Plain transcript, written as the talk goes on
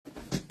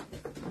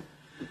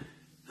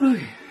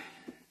Okay.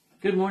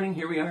 Good morning.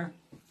 Here we are.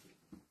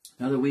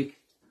 Another week.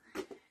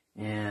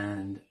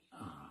 And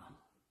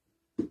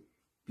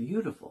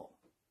beautiful,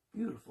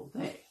 beautiful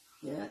day.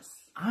 Yes.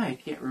 I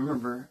can't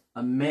remember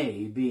a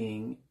May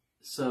being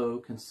so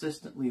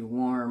consistently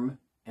warm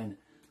and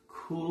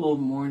cool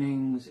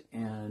mornings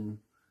and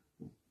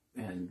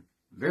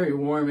very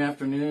warm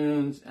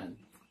afternoons. And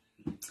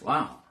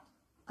wow.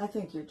 I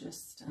think you're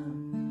just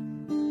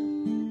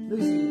losing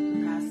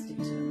the capacity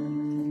to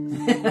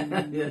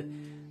remember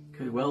things.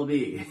 Could well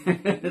be.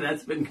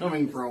 That's been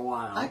coming for a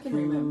while. I can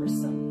remember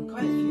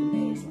quite a few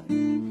days like that.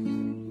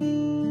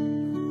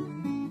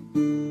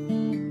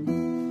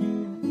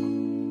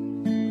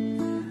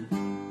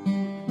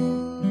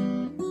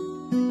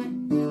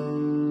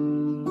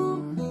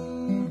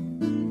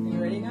 You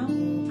ready now?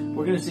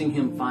 We're going to sing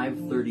hymn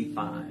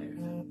 535.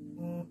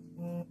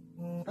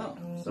 Oh,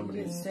 Somebody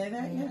you didn't say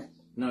that yet?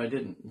 No, I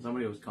didn't.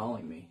 Somebody was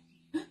calling me.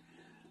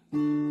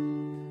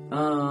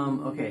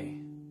 Okay.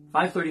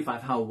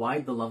 535, How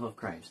Wide the Love of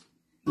Christ.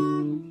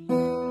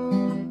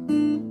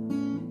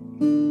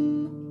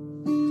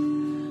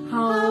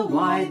 How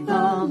wide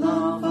the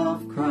love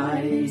of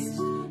Christ,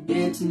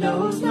 it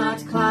knows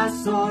not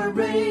class or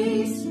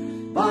race,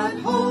 but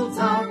holds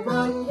our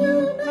one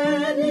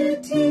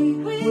humanity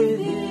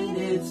within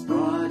its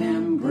broad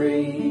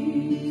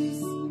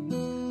embrace.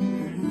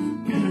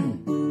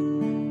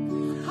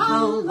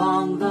 How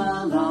long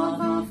the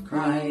love of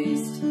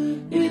Christ,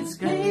 its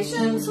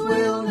patience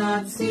will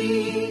not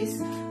cease,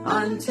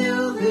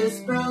 until this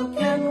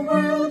broken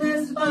world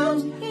is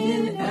found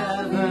in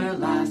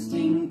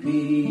everlasting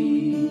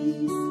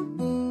peace.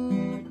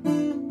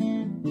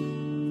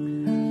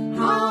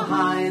 How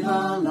high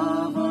the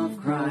love of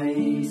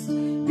Christ,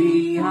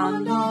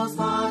 beyond all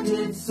thought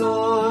it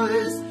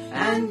soars,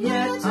 and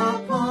yet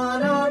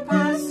upon our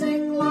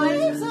passing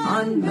lives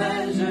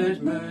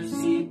unmeasured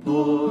mercy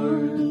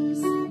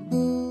pours.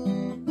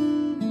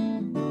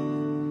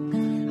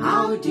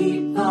 How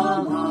deep the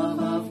love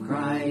of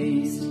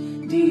Christ,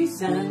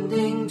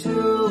 descending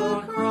to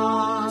a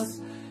cross,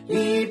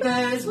 he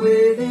bears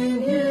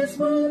within his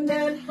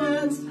wounded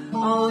hands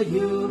all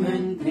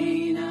human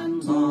pain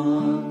and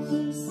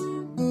loss.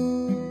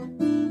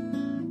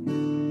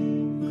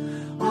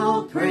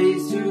 All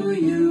praise to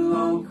you,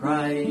 O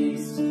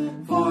Christ,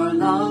 for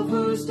love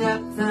whose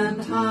depth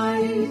and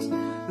height,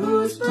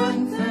 whose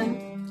strength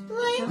and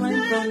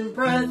length and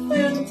breadth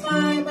in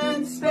time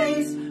and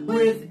space,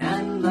 with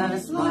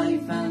endless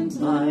life and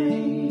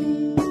light.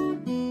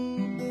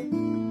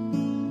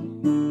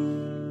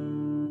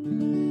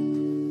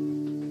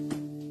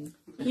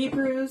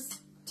 Hebrews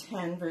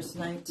 10, verse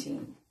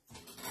 19.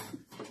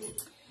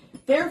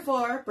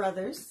 Therefore,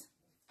 brothers,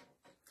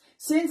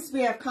 since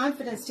we have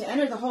confidence to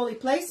enter the holy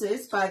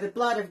places by the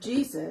blood of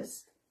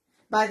Jesus,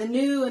 by the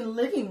new and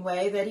living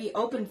way that he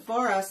opened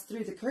for us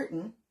through the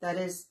curtain, that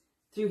is,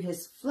 through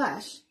his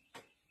flesh,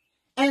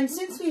 and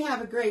since we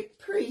have a great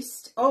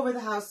priest over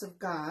the house of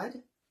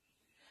God,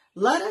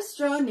 let us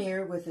draw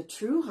near with a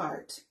true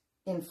heart,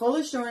 in full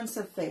assurance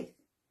of faith,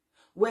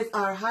 with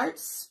our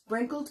hearts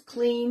sprinkled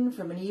clean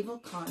from an evil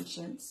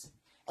conscience,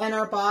 and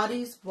our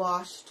bodies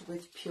washed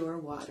with pure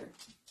water.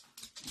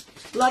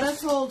 Let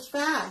us hold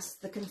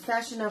fast the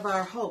confession of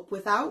our hope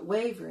without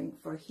wavering,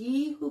 for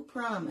he who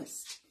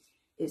promised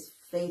is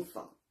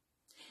faithful.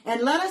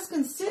 And let us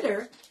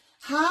consider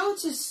how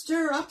to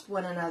stir up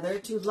one another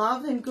to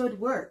love and good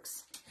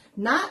works,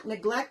 not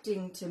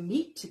neglecting to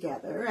meet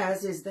together,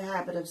 as is the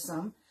habit of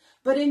some,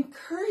 but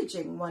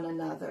encouraging one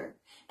another,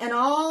 and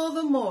all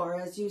the more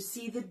as you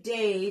see the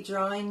day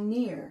drawing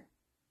near.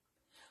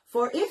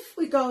 For if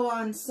we go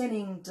on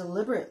sinning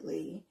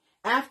deliberately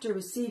after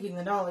receiving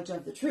the knowledge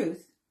of the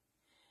truth,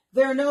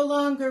 there no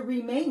longer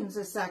remains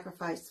a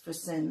sacrifice for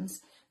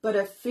sins, but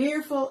a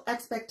fearful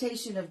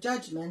expectation of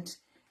judgment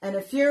and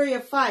a fury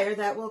of fire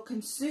that will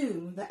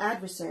consume the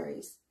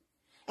adversaries.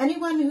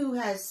 Anyone who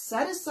has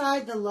set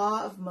aside the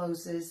law of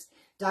Moses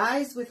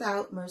dies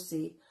without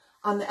mercy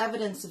on the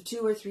evidence of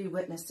 2 or 3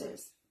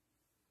 witnesses.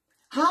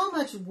 How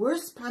much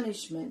worse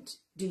punishment,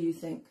 do you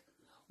think,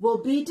 will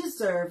be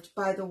deserved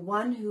by the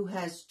one who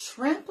has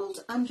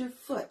trampled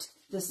underfoot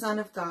the Son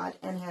of God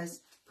and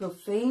has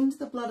profaned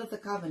the blood of the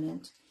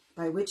covenant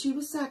by which he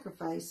was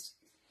sacrificed,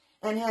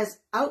 and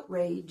has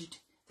outraged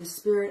the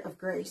Spirit of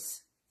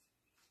grace?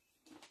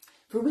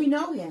 For we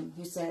know him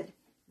who said,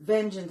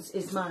 "Vengeance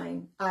is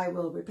mine, I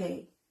will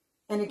repay."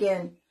 And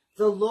again,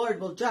 "The Lord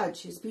will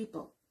judge his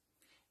people."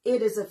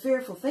 It is a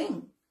fearful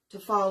thing to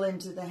fall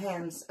into the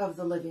hands of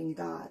the living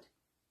God.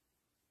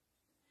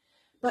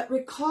 But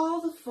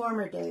recall the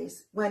former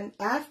days when,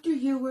 after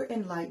you were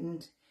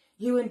enlightened,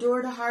 you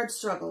endured a hard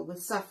struggle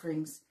with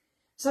sufferings,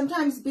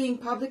 sometimes being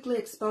publicly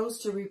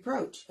exposed to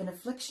reproach and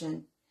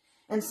affliction,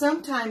 and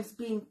sometimes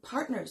being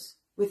partners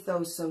with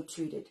those so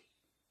treated.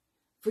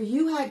 For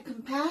you had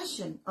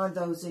compassion on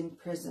those in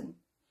prison,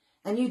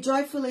 and you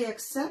joyfully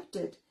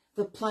accepted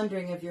the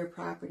plundering of your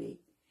property,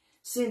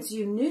 since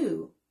you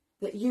knew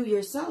that you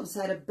yourselves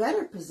had a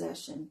better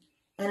possession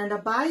and an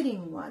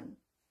abiding one.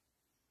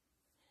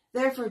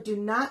 Therefore, do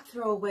not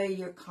throw away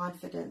your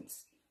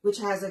confidence, which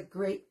has a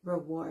great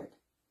reward.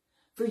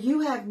 For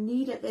you have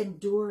need of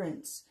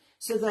endurance,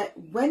 so that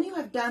when you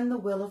have done the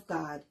will of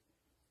God,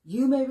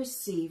 you may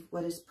receive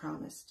what is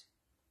promised.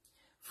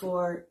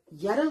 For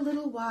yet a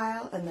little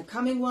while, and the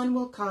coming one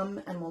will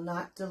come and will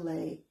not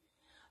delay.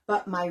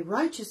 But my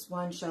righteous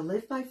one shall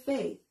live by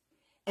faith,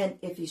 and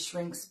if he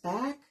shrinks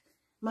back,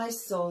 my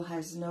soul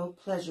has no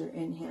pleasure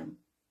in him.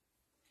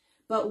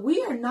 But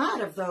we are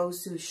not of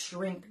those who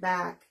shrink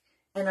back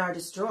and are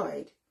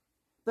destroyed,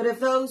 but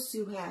of those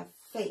who have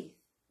faith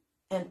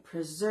and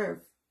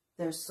preserve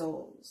their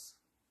souls.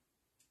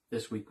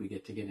 This week we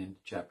get into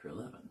chapter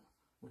 11,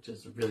 which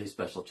is a really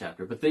special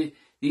chapter. But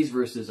these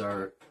verses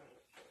are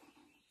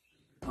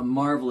a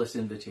marvelous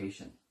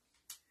invitation.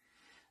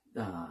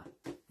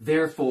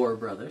 Therefore,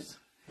 brothers,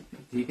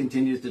 he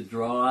continues to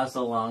draw us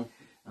along.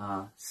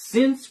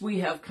 Since we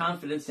have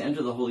confidence to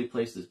enter the holy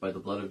places by the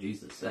blood of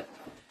Jesus.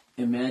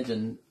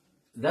 Imagine,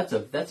 that's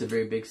a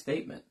very big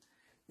statement.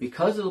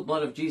 Because of the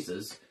blood of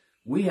Jesus,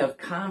 we have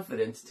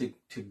confidence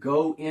to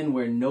go in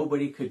where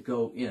nobody could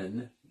go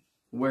in,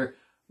 where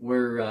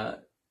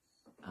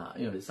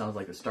it sounds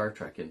like a Star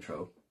Trek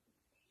intro,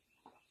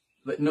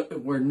 but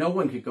where no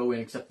one could go in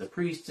except the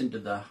priests into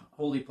the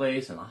holy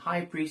place and the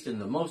high priest in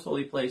the most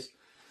holy place.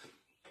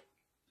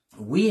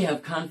 We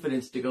have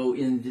confidence to go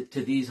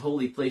into these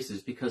holy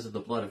places because of the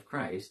blood of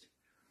Christ.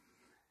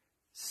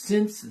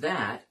 Since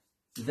that,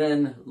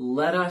 then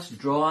let us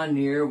draw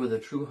near with a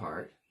true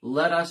heart.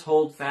 Let us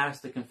hold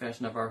fast the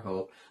confession of our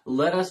hope.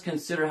 Let us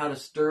consider how to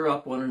stir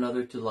up one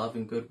another to love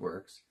and good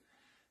works.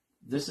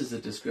 This is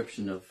a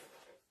description of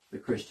the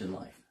Christian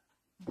life.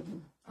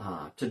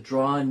 To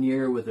draw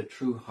near with a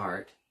true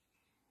heart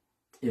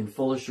in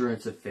full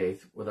assurance of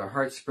faith, with our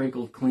hearts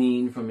sprinkled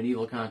clean from an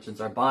evil conscience,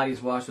 our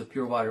bodies washed with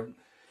pure water,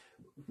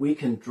 we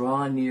can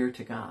draw near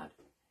to God.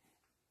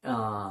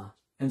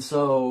 And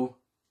so,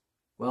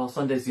 well,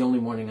 Sunday's the only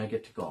morning I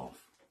get to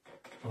golf.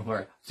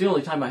 Or it's the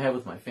only time I have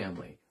with my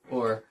family.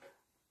 Or,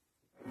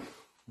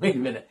 wait a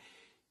minute,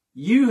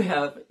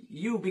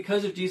 you,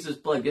 because of Jesus'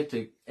 blood, get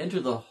to enter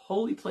the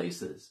holy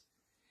places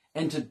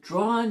and to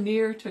draw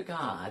near to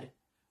God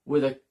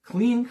with a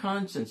clean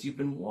conscience. You've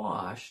been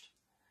washed,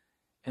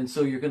 and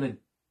so you're going to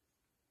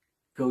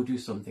go do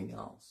something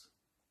else.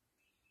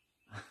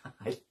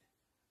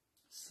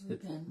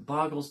 It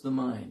boggles the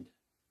mind.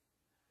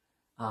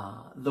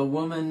 The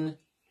woman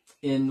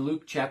in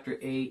Luke chapter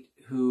 8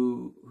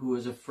 who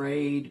is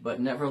afraid,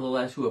 but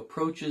nevertheless who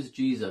approaches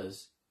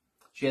Jesus.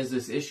 She has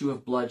this issue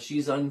of blood.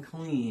 She's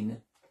unclean.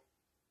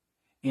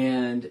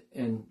 And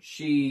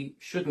she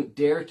shouldn't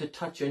dare to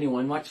touch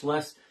anyone, much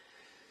less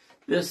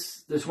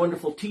this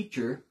wonderful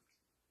teacher.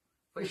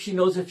 But she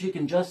knows if she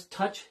can just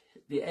touch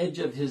the edge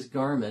of his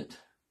garment,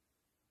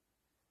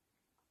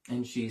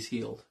 and she's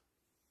healed.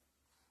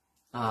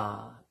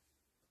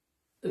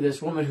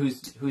 This woman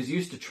who's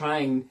used to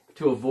trying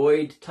to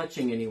avoid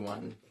touching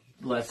anyone,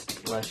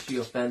 lest she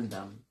offend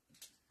them.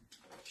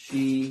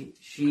 She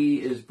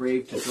is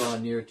brave to draw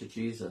near to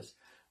Jesus.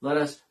 Let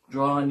us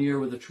draw near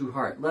with a true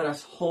heart. Let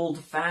us hold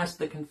fast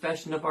the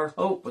confession of our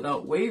hope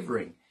without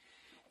wavering.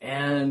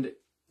 And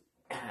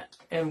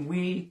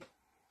we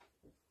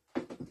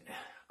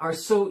are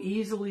so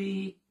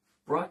easily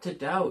brought to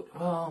doubt.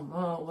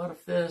 Oh, what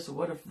if this?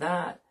 What if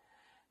that?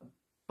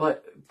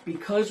 But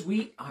because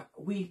we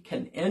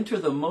can enter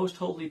the most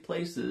holy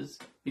places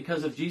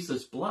because of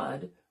Jesus'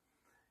 blood,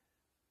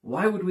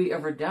 why would we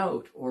ever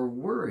doubt or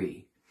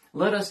worry?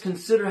 Let us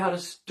consider how to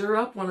stir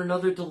up one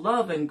another to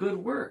love and good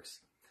works,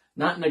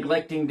 not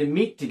neglecting to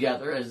meet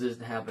together, as is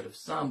the habit of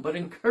some, but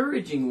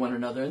encouraging one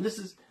another. And this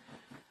is,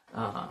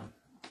 I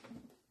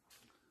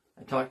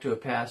talked to a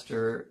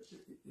pastor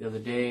the other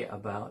day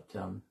about,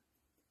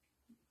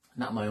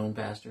 not my own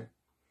pastor,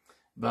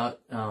 about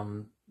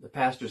the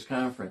pastor's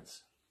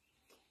conference.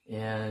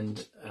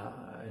 And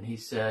he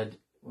said,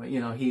 well,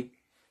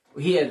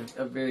 he had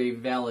a very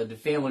valid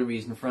family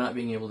reason for not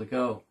being able to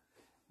go.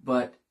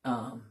 But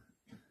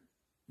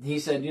he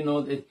said,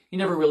 he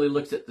never really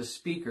looks at the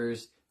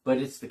speakers, but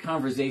it's the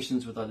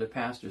conversations with other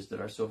pastors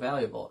that are so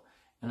valuable.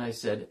 And I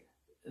said,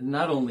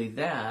 not only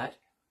that,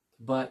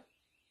 but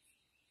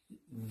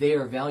they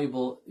are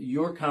valuable.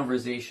 Your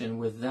conversation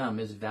with them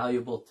is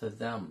valuable to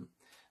them.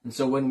 And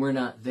so when we're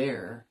not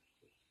there,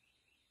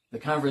 the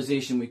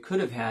conversation we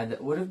could have had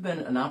that would have been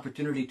an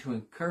opportunity to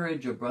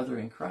encourage a brother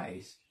in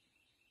Christ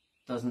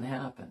doesn't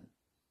happen.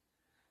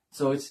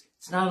 So it's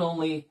not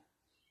only,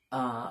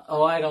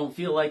 I don't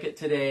feel like it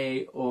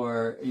today,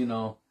 or,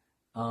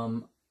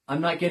 I'm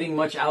not getting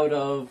much out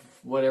of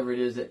whatever it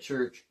is at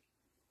church.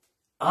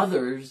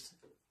 Others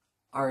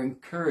are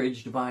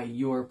encouraged by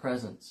your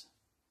presence.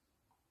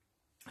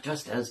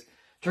 Just as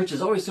church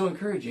is always so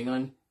encouraging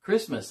on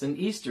Christmas and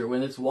Easter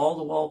when it's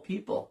wall-to-wall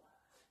people.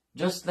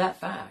 Just that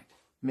fact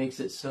makes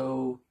it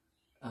so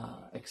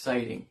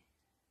exciting.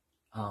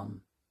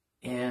 And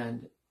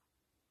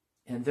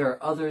there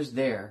are others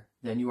there,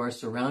 then you are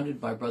surrounded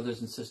by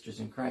brothers and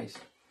sisters in Christ.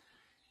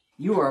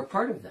 You are a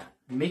part of that,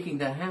 making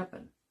that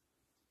happen.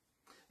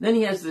 Then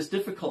he has this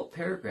difficult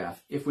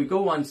paragraph. If we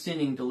go on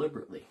sinning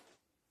deliberately,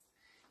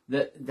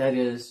 that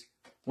is,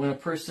 when a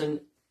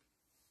person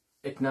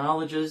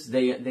acknowledges,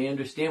 they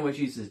understand what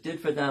Jesus did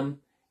for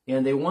them,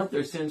 and they want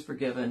their sins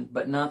forgiven,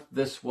 but not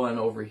this one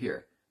over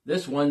here.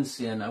 This one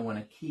sin I want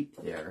to keep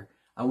there.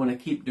 I want to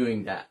keep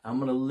doing that. I'm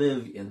going to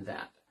live in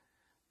that.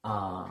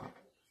 I've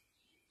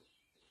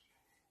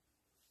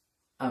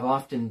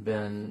often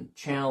been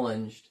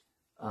challenged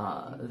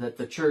that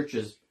the church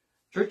is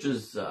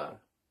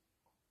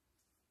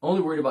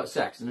only worried about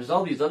sex, and there's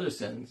all these other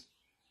sins.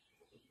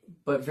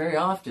 But very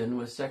often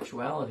with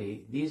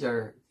sexuality, these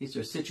are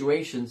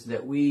situations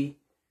that we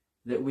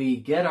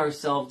get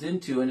ourselves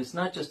into, and it's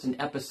not just an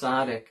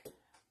episodic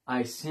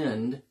 "I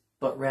sinned,"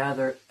 but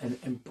rather an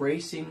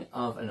embracing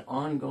of an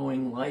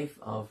ongoing life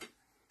of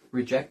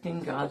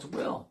rejecting God's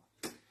will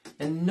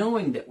and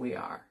knowing that we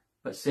are,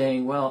 but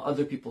saying, "Well,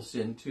 other people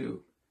sin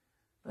too,"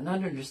 but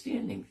not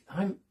understanding.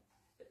 I'm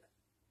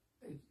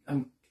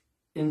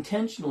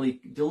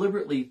intentionally,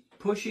 deliberately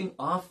pushing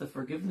off the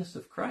forgiveness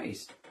of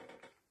Christ.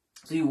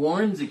 So he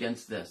warns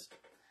against this.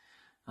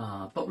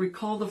 But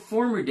recall the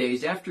former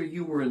days after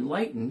you were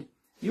enlightened,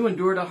 you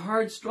endured a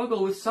hard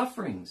struggle with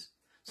sufferings,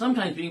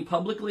 sometimes being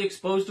publicly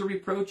exposed to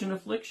reproach and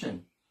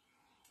affliction,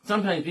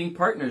 sometimes being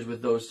partners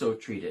with those so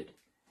treated.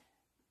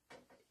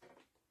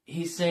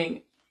 He's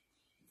saying,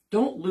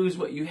 don't lose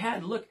what you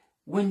had. Look,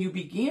 when you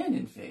began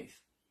in faith,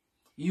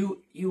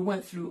 you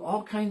went through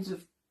all kinds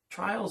of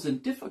trials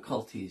and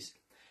difficulties.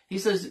 He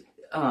says,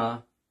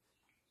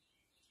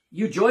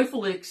 you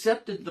joyfully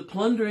accepted the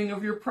plundering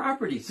of your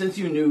property, since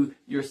you knew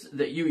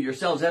that you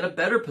yourselves had a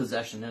better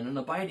possession and an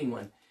abiding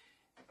one.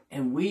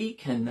 And we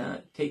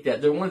cannot take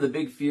that. One of the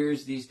big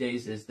fears these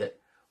days is that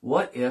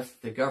what if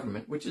the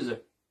government, which is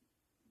a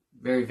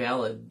very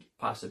valid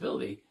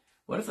possibility,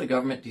 what if the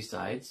government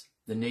decides,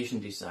 the nation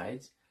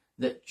decides,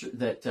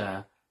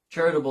 that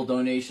charitable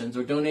donations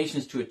or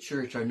donations to a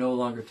church are no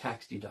longer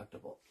tax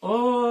deductible?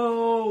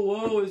 Oh,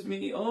 woe is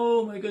me.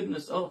 Oh, my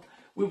goodness. Oh,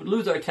 we would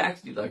lose our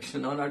tax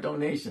deduction on our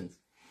donations.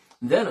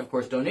 And then, of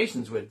course,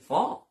 donations would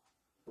fall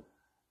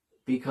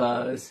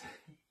because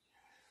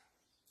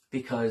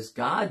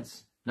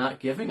God's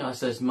not giving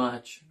us as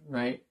much,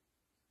 right?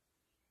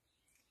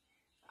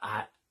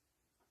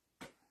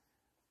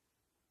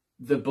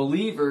 The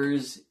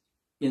believers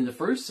in the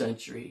first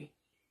century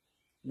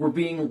were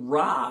being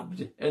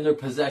robbed and their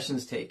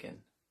possessions taken.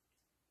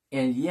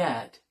 And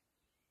yet,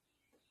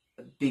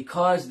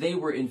 because they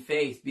were in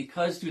faith,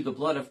 because through the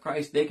blood of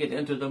Christ they could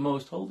enter the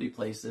most holy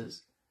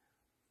places,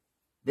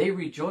 they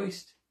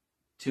rejoiced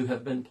to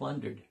have been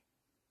plundered.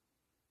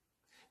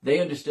 They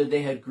understood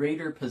they had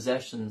greater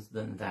possessions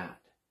than that.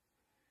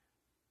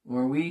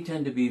 Where we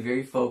tend to be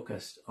very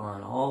focused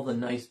on all the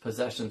nice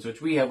possessions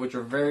which we have, which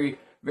are very,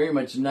 very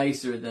much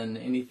nicer than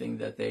anything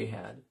that they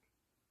had.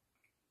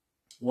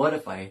 What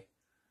if I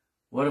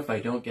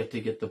don't get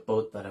the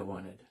boat that I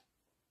wanted?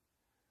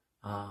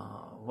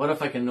 What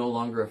if I can no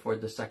longer afford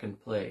the second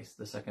place,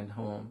 the second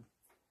home?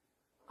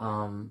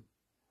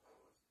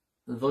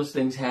 Those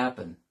things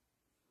happen.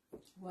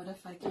 What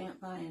if I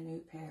can't buy a new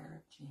pair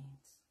of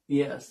jeans?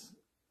 Yes.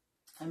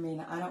 I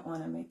mean, I don't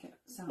want to make it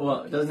sound Well,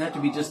 like it doesn't have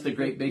to be just the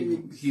great,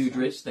 big, huge,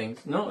 rich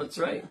things. No, that's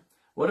right.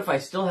 What if I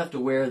still have to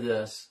wear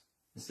this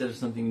instead of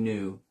something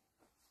new?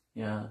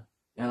 Yeah.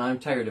 And I'm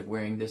tired of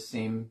wearing this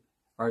same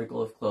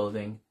article of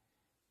clothing,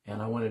 and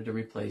I wanted to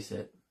replace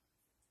it.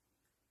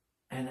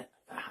 And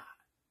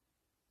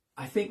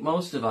I think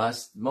most of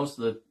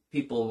the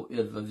people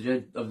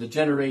of the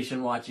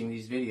generation watching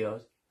these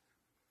videos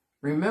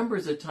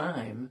remembers a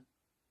time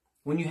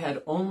when you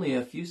had only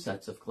a few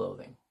sets of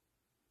clothing.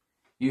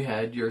 You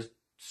had your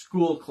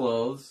school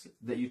clothes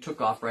that you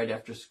took off right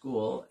after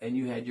school, and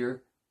you had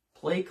your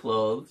play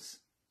clothes,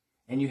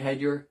 and you had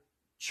your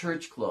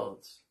church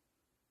clothes.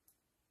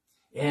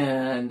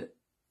 And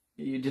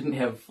you didn't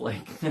have,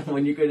 like,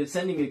 when you go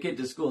sending a kid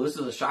to school, this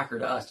is a shocker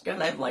to us. You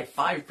gotta have like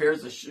 5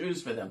 pairs of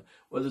shoes for them.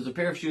 Well, there's a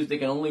pair of shoes they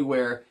can only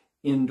wear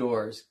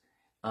indoors.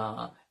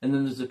 And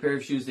then there's a pair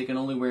of shoes they can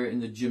only wear in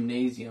the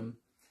gymnasium.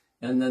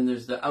 And then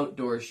there's the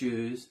outdoor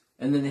shoes.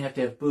 And then they have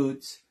to have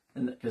boots,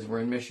 because we're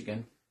in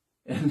Michigan.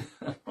 And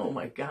oh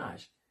my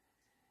gosh.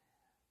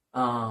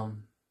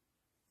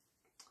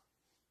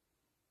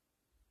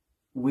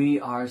 We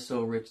are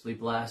so richly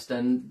blessed.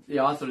 And the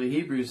author of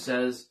Hebrews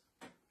says,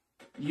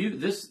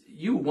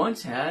 you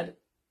once had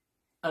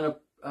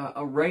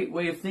a right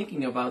way of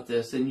thinking about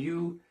this, and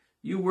you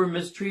were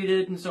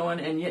mistreated and so on,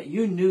 and yet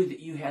you knew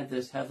that you had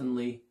this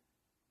heavenly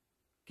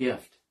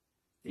gift,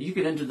 that you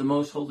could enter the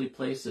most holy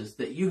places,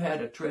 that you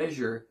had a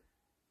treasure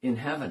in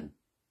heaven.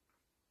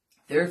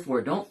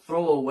 Therefore, don't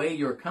throw away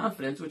your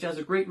confidence, which has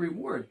a great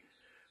reward,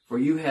 for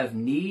you have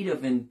need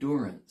of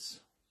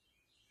endurance,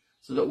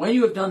 so that when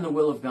you have done the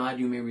will of God,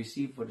 you may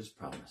receive what is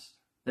promised.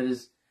 That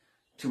is,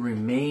 to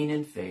remain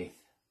in faith,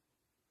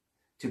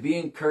 to be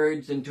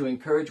encouraged and to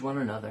encourage one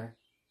another,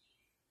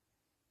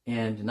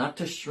 and not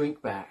to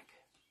shrink back,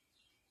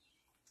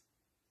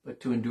 but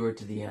to endure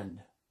to the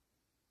end.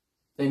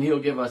 Then he'll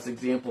give us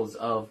examples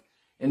of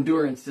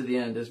endurance to the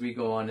end as we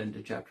go on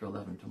into chapter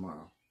 11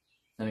 tomorrow.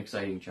 An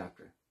exciting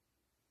chapter.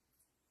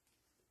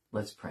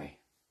 Let's pray.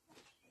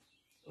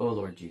 Oh,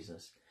 Lord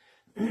Jesus.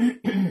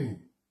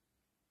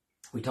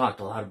 We talked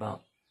a lot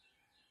about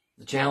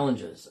the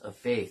challenges of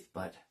faith,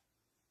 but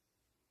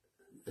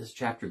this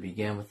chapter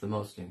began with the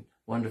most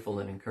wonderful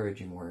and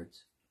encouraging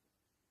words.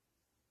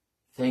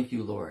 Thank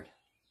you, Lord,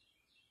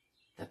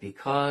 that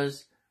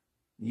because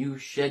you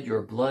shed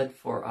your blood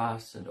for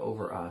us and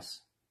over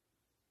us,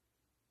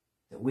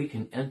 that we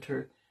can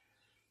enter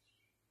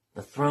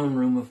the throne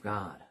room of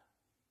God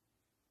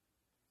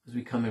as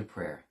we come in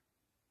prayer.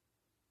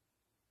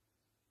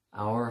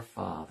 Our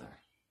Father,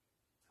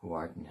 who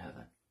art in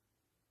heaven,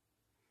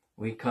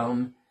 we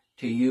come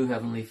to you,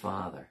 Heavenly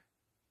Father,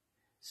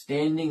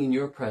 standing in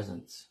your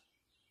presence,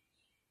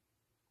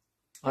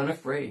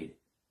 unafraid,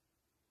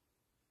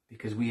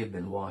 because we have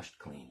been washed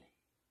clean.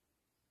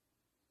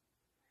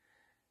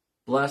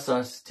 Bless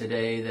us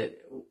today that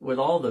with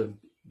all the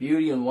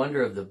beauty and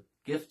wonder of the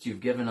gifts you've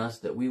given us,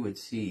 that we would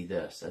see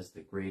this as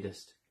the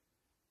greatest,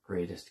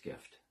 greatest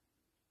gift.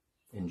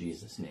 In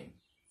Jesus' name,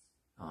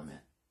 amen.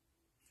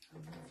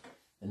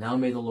 And now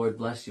may the Lord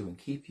bless you and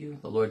keep you.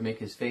 The Lord make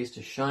his face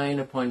to shine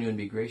upon you and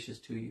be gracious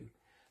to you.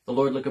 The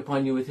Lord look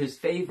upon you with his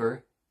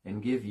favor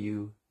and give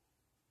you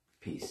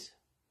peace.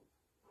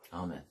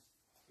 Amen.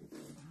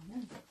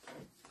 Amen.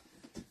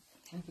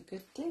 Have a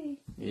good day.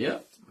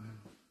 Yep.